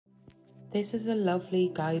This is a lovely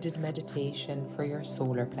guided meditation for your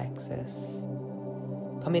solar plexus.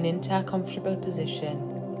 Coming into a comfortable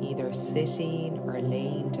position, either sitting or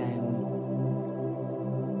laying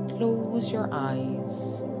down. Close your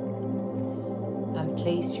eyes and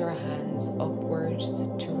place your hands upwards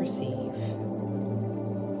to receive.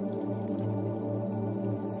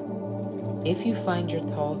 If you find your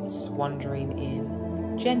thoughts wandering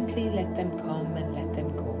in, gently let them come and let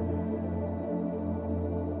them go.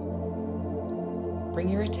 Bring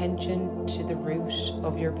your attention to the root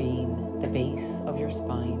of your being, the base of your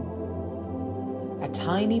spine. A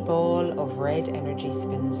tiny ball of red energy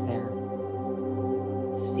spins there.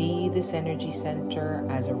 See this energy center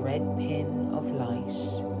as a red pin of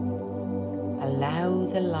light. Allow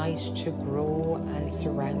the light to grow and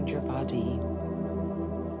surround your body.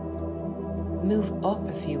 Move up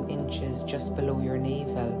a few inches just below your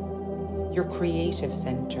navel, your creative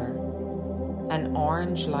center. An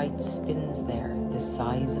orange light spins there, the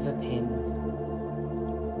size of a pin.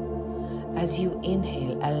 As you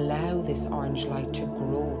inhale, allow this orange light to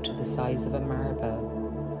grow to the size of a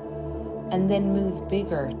marble, and then move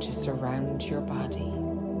bigger to surround your body.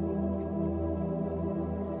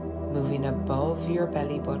 Moving above your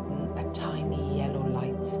belly button, a tiny yellow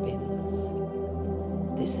light spins.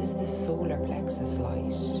 This is the solar plexus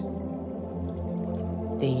light.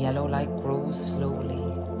 The yellow light grows slowly,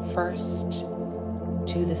 first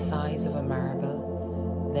to the size of a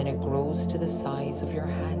marble, then it grows to the size of your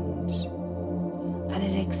hand, and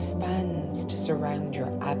it expands to surround your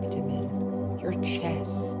abdomen, your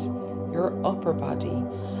chest, your upper body,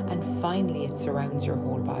 and finally it surrounds your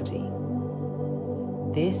whole body.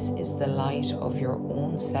 This is the light of your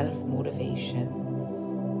own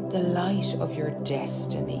self-motivation, the light of your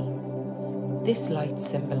destiny. This light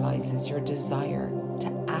symbolizes your desire to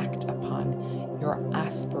act upon your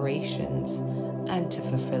aspirations and to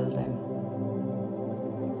fulfill them.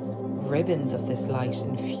 Ribbons of this light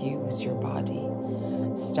infuse your body,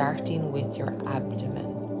 starting with your abdomen.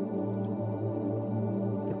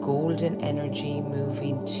 The golden energy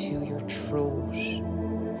moving to your throat,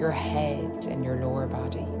 your head and your lower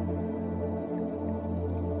body.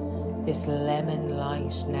 This lemon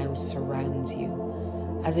light now surrounds you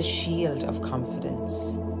as a shield of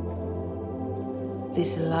confidence.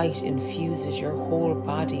 This light infuses your whole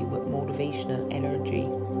body with motivational energy.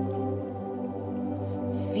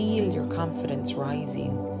 Feel your confidence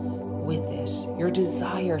rising with it, your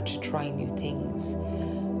desire to try new things.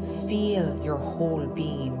 Feel your whole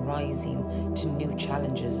being rising to new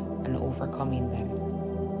challenges and overcoming them.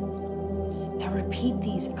 Now repeat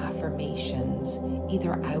these affirmations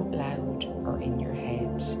either out loud or in your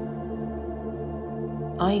head.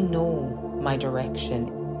 I know my direction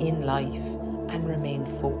in life and remain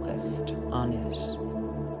focused on it.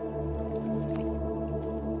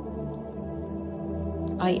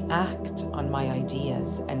 I act on my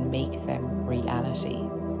ideas and make them reality.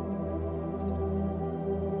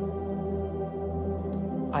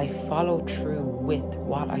 I follow through with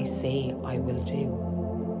what I say I will do.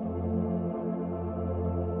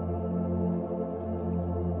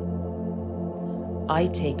 I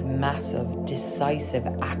take massive, decisive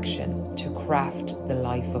action to craft the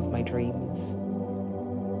life of my dreams.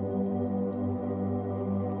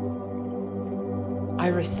 I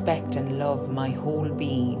respect and love my whole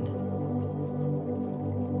being.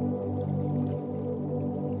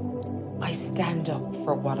 I stand up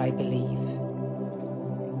for what I believe.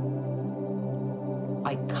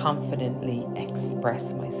 I confidently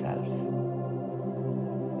express myself.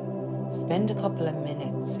 Spend a couple of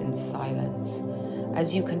minutes in silence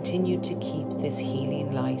as you continue to keep this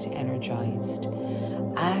healing light energized.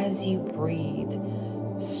 As you breathe,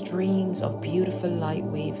 streams of beautiful light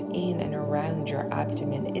wave in and around your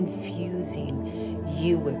abdomen, infusing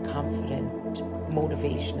you with confident,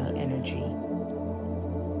 motivational energy.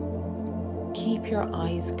 Keep your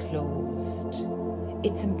eyes closed.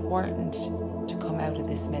 It's important to come out of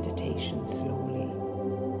this meditation slowly.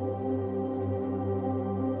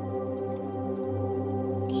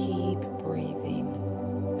 Keep breathing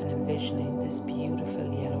and envisioning this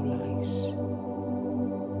beautiful yellow light.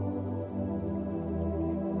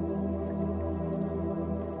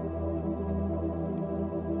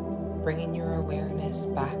 Bringing your awareness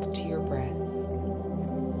back to your breath.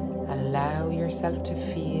 Allow yourself to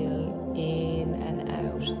feel in and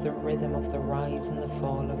out the rhythm of the rise and the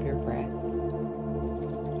fall of your breath.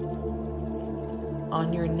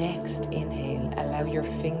 On your next inhale, allow your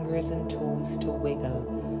fingers and toes to wiggle.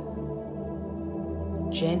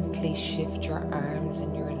 Gently shift your arms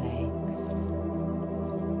and your legs.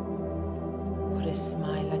 Put a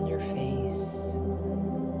smile on your face.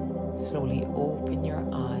 Slowly open your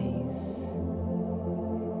eyes.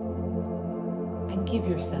 give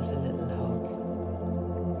yourself a little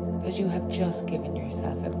hug, because you have just given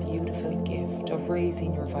yourself a beautiful gift of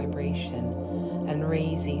raising your vibration and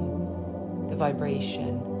raising the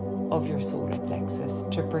vibration of your solar plexus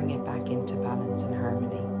to bring it back into balance and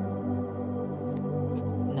harmony.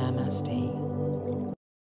 Namaste.